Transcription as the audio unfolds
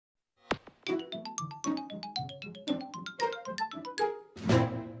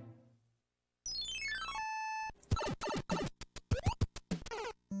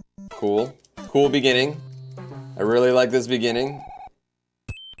Cool. Cool beginning. I really like this beginning.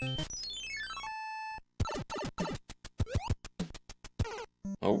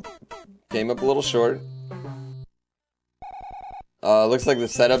 Oh, came up a little short. Looks like the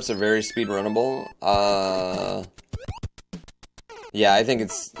setups are very speedrunnable. Yeah, I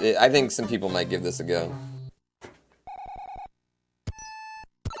think some people might give this a go.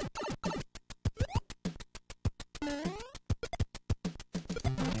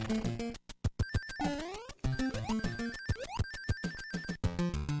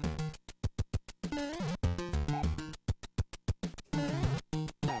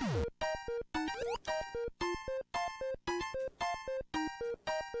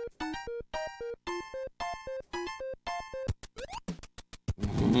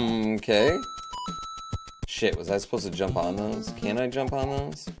 Okay. Shit, was I supposed to jump on those? Can I jump on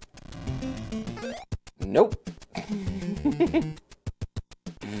those? Nope.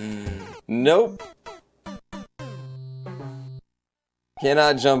 Nope.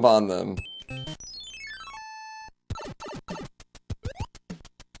 Cannot jump on them.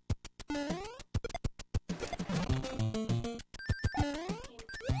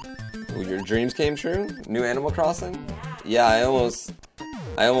 Ooh, your dreams came true? New Animal Crossing? Yeah, I almost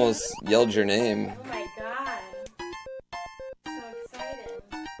yelled your name. Oh my god. So excited.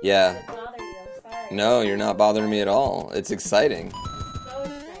 Yeah. Did it bother you? I'm sorry. No, you're not bothering me at all. It's exciting. So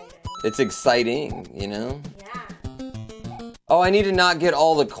excited. It's exciting, you know? Yeah. Oh, I need to not get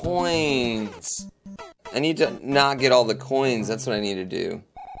all the coins. I need to not get all the coins. That's what I need to do.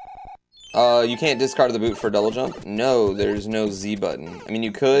 You can't discard the boot for a double jump? No, there's no Z button. I mean,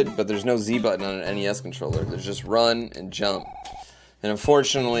 you could, but there's no Z button on an NES controller. There's just run and jump. And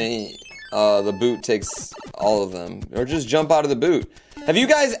unfortunately, the boot takes all of them. Or just jump out of the boot. Have you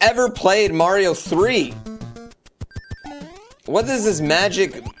guys ever played Mario 3? What is this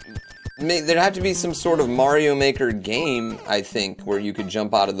magic? There'd have to be some sort of Mario Maker game, I think, where you could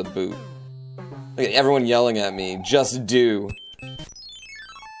jump out of the boot. Look at everyone yelling at me. Just do.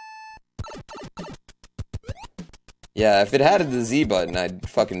 Yeah, if it had the Z button, I'd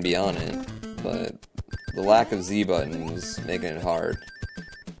fucking be on it. But the lack of Z button is making it hard.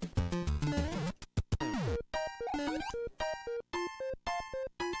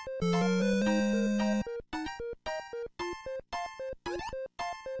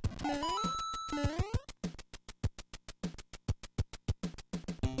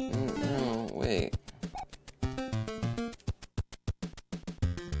 No, wait.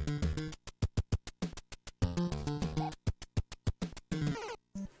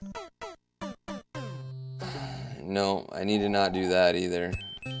 No, I need to not do that either.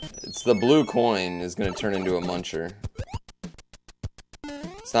 It's the blue coin is going to turn into a muncher.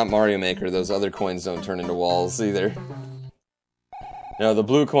 It's not Mario Maker, those other coins don't turn into walls either. No, the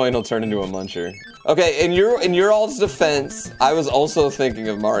blue coin will turn into a muncher. Okay, in your all's defense, I was also thinking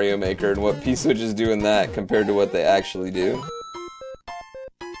of Mario Maker and what P-Switches do in that compared to what they actually do.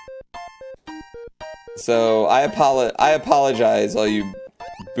 So, I apologize, all you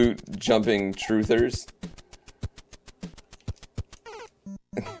boot jumping truthers.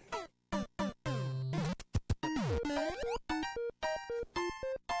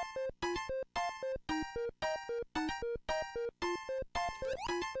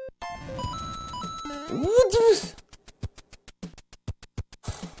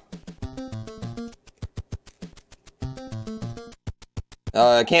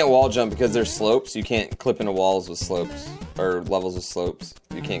 I can't wall jump because there's slopes. You can't clip into walls with slopes, or levels with slopes.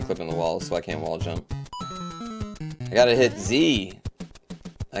 You can't clip in the walls, so I can't wall jump. I gotta hit Z.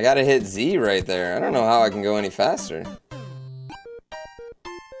 I gotta hit Z right there. I don't know how I can go any faster.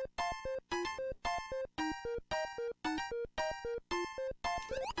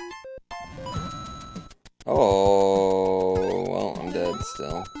 Oh, well, I'm dead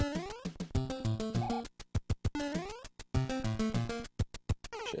still.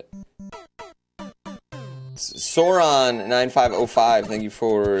 Shit. Sauron9505, thank you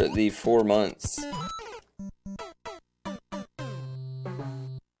for the 4 months.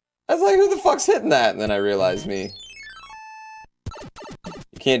 I was like, who the fuck's hitting that? And then I realized me.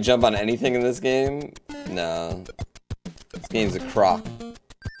 You can't jump on anything in this game? No. This game's a crock.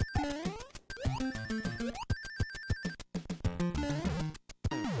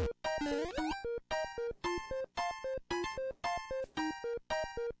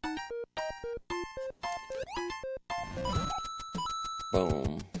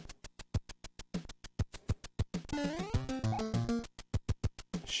 Boom.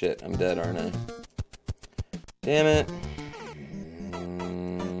 Shit, I'm dead, aren't I? Damn it.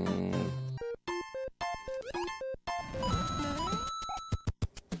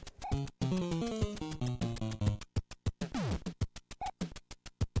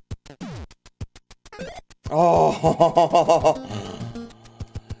 Oh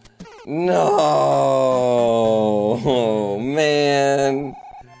no, man.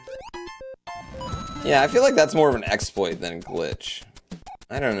 Yeah, I feel like that's more of an exploit than a glitch.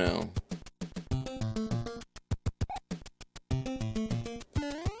 I don't know.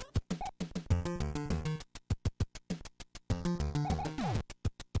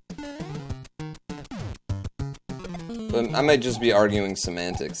 But I might just be arguing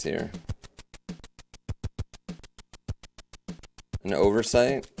semantics here. An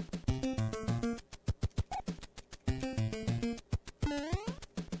oversight?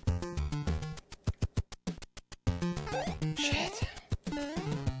 Shit.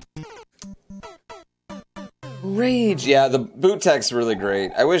 Rage! Yeah, the boot tech's really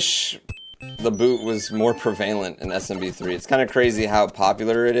great. I wish the boot was more prevalent in SMB3. It's kind of crazy how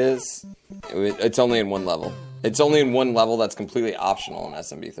popular it is. It's only in one level. It's only in one level that's completely optional in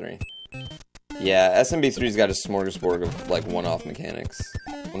SMB3. Yeah, SMB3's got a smorgasbord of, like, one-off mechanics.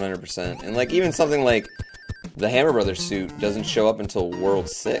 100%. And, like, even something like the Hammer Brothers suit doesn't show up until World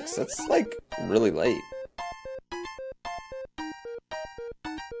 6. That's, like, really late.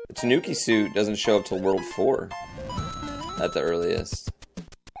 The Tanuki suit doesn't show up till World 4. At the earliest.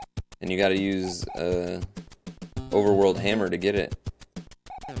 And you gotta use, Overworld Hammer to get it.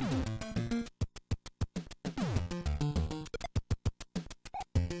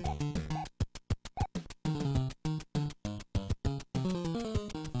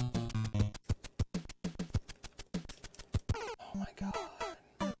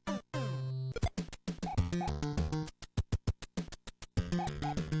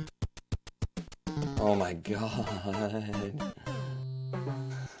 Oh my god.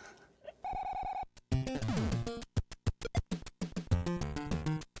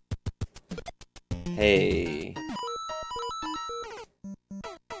 Hey.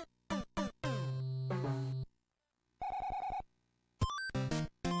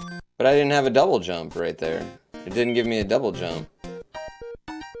 But I didn't have a double jump right there. It didn't give me a double jump.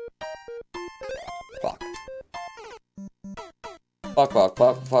 Fuck. Fuck, fuck,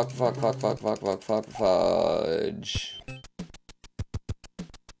 fuck, fuck, fuck, fuck, fuck, fuck, fuck, fuck, fudge.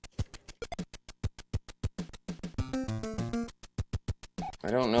 I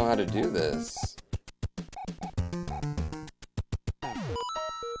don't know how to do this.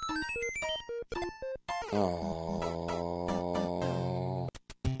 Oh.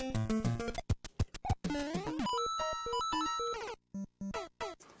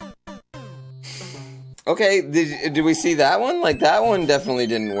 Okay, did we see that one? Like, that one definitely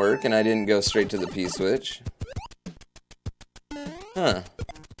didn't work, and I didn't go straight to the P-switch. Huh.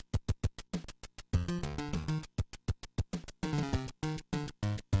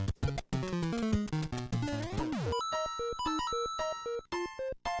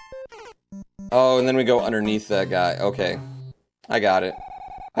 Oh, and then we go underneath that guy. Okay. I got it.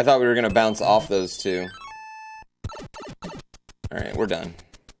 I thought we were gonna bounce off those two. Alright, we're done.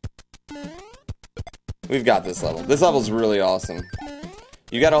 We've got this level. This level's really awesome.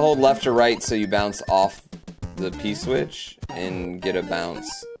 You gotta hold left or right so you bounce off the P-switch and get a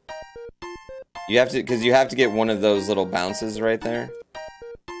bounce. You have to, because you have to get one of those little bounces right there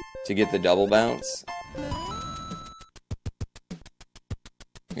to get the double bounce.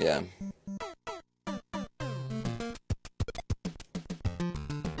 Yeah.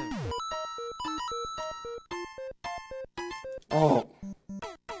 Oh.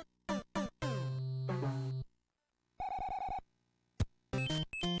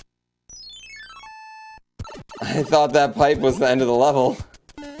 I thought that pipe was the end of the level.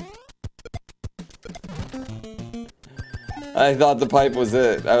 I thought the pipe was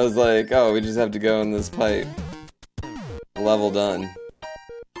it. I was like, oh, we just have to go in this pipe. Level done.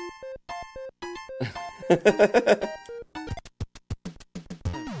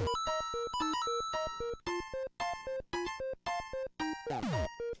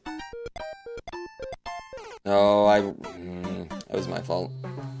 Oh, that was my fault.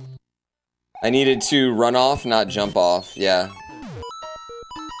 I needed to run off, not jump off, yeah.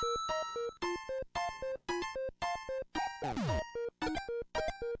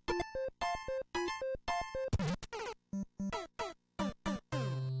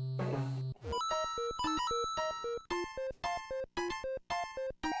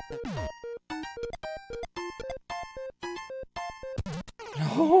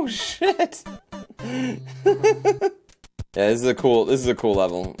 Oh shit! Yeah, this is a cool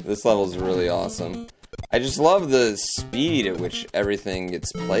level. This level is really awesome. I just love the speed at which everything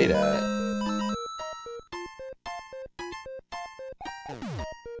gets played at.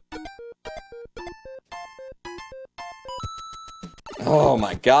 Oh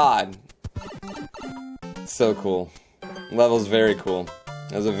my god. so cool. Level's very cool.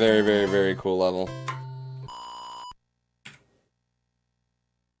 That was a very, very, very cool level.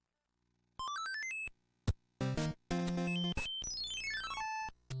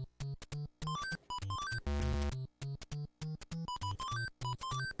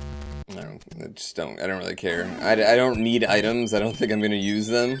 I don't really care. I don't need items. I don't think I'm gonna use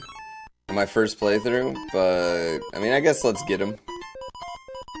them in my first playthrough, but I mean, I guess let's get them.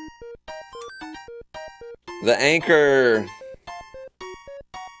 The anchor.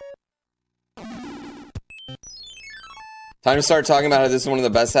 Time to start talking about how this is one of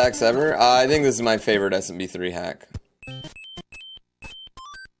the best hacks ever. I think this is my favorite SMB3 hack.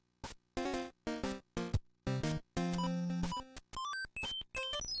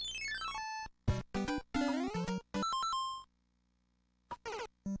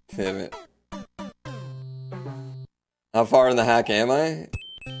 Damn it. How far in the hack am I?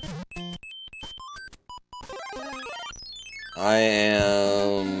 I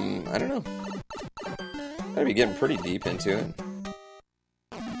am... I don't know. Gotta be getting pretty deep into it.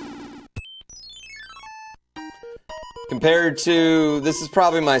 Compared to... This is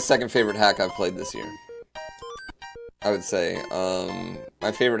probably my second favorite hack I've played this year. I would say.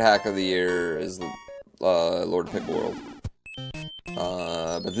 My favorite hack of the year is Lord of Pickle World.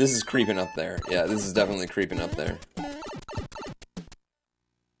 But this is creeping up there. Yeah, this is definitely creeping up there.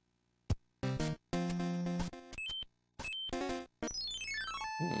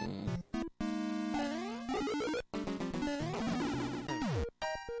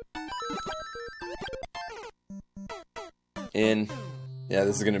 In. Yeah,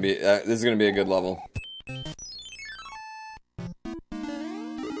 this is gonna be a good level.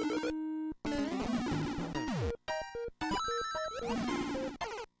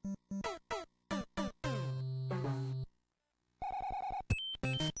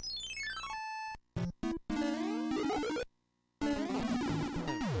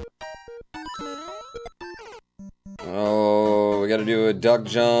 Oh, we gotta do a duck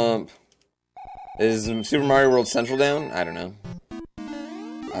jump. Is Super Mario World Central down? I don't know.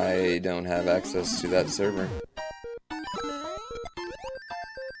 I don't have access to that server.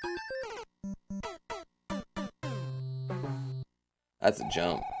 That's a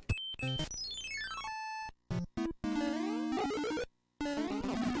jump.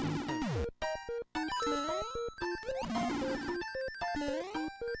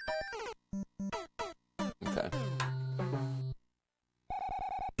 Okay.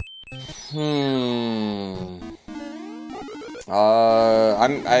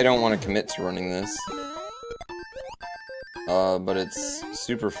 I don't want to commit to running this. But it's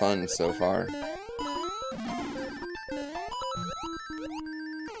super fun so far.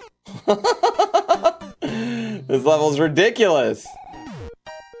 This level's ridiculous.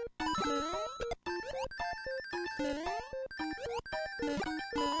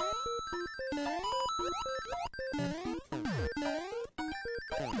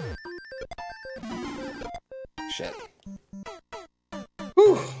 Shit.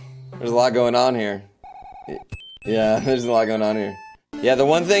 Whew. There's a lot going on here. Yeah, there's a lot going on here. Yeah, the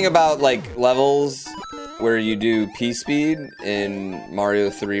one thing about, like, levels where you do P-speed in Mario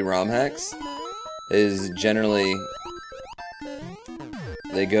 3 Romhacks is generally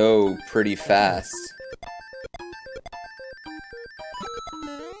they go pretty fast.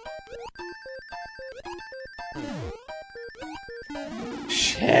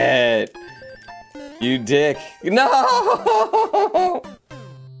 Shit. You dick. No!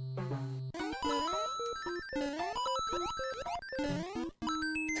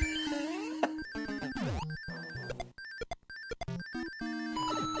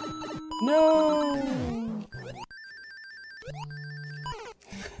 No!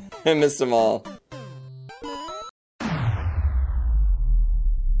 I missed them all.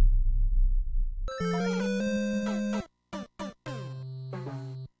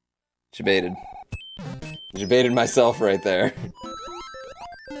 Jebaited. Jebaited myself right there.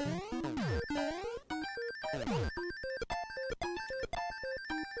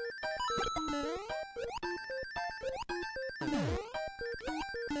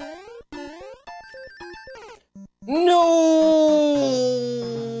 No!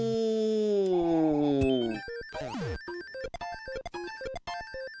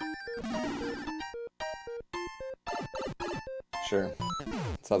 Sure.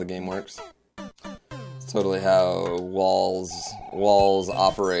 That's how the game works. It's totally how walls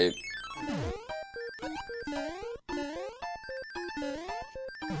operate.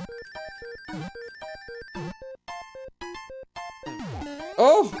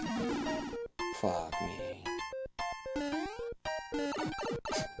 Oh! Fuck me.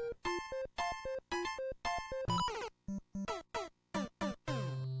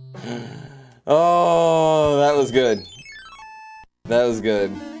 Oh, that was good. That was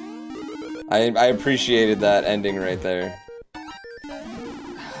good. I appreciated that ending right there.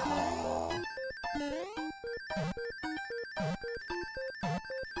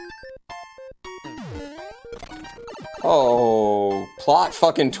 Oh, plot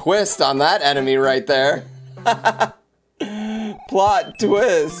fucking twist on that enemy right there. Plot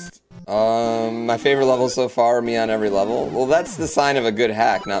twist. My favorite level so far, me on every level. Well, that's the sign of a good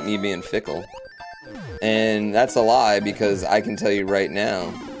hack, not me being fickle. And that's a lie, because I can tell you right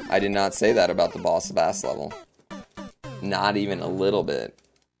now, I did not say that about the boss bass level. Not even a little bit.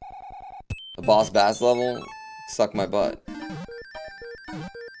 The boss bass level, suck my butt.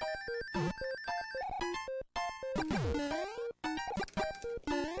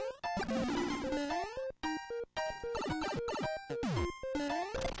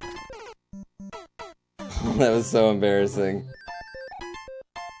 That was so embarrassing.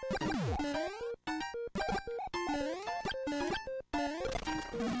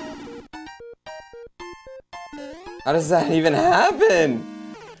 How does that even happen?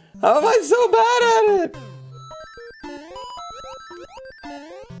 How am I so bad at it?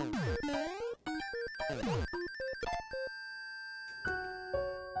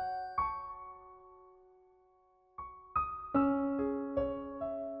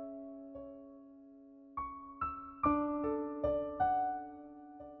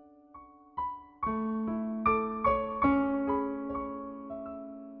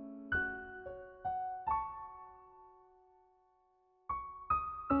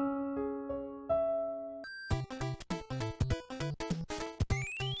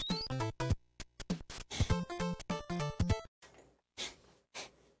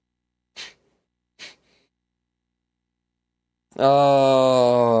 Oh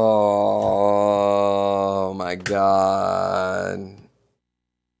my god.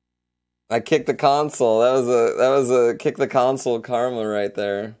 I kicked the console. That was a kick the console karma right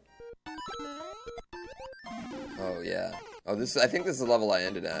there. Oh yeah. Oh, I think this is the level I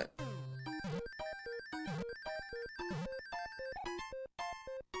ended at.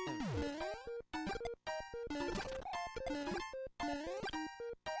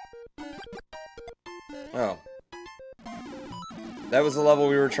 Oh. That was the level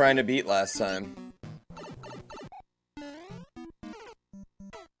we were trying to beat last time.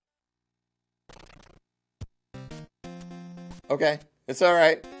 Okay, it's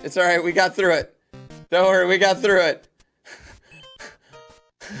alright. It's alright, we got through it. Don't worry, we got through it.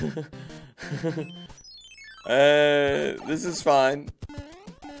 This is fine.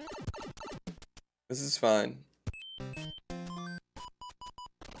 This is fine.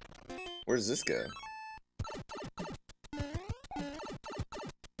 Where does this go?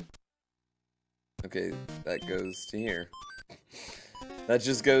 Okay, that goes to here. That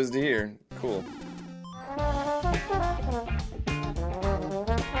just goes to here. Cool.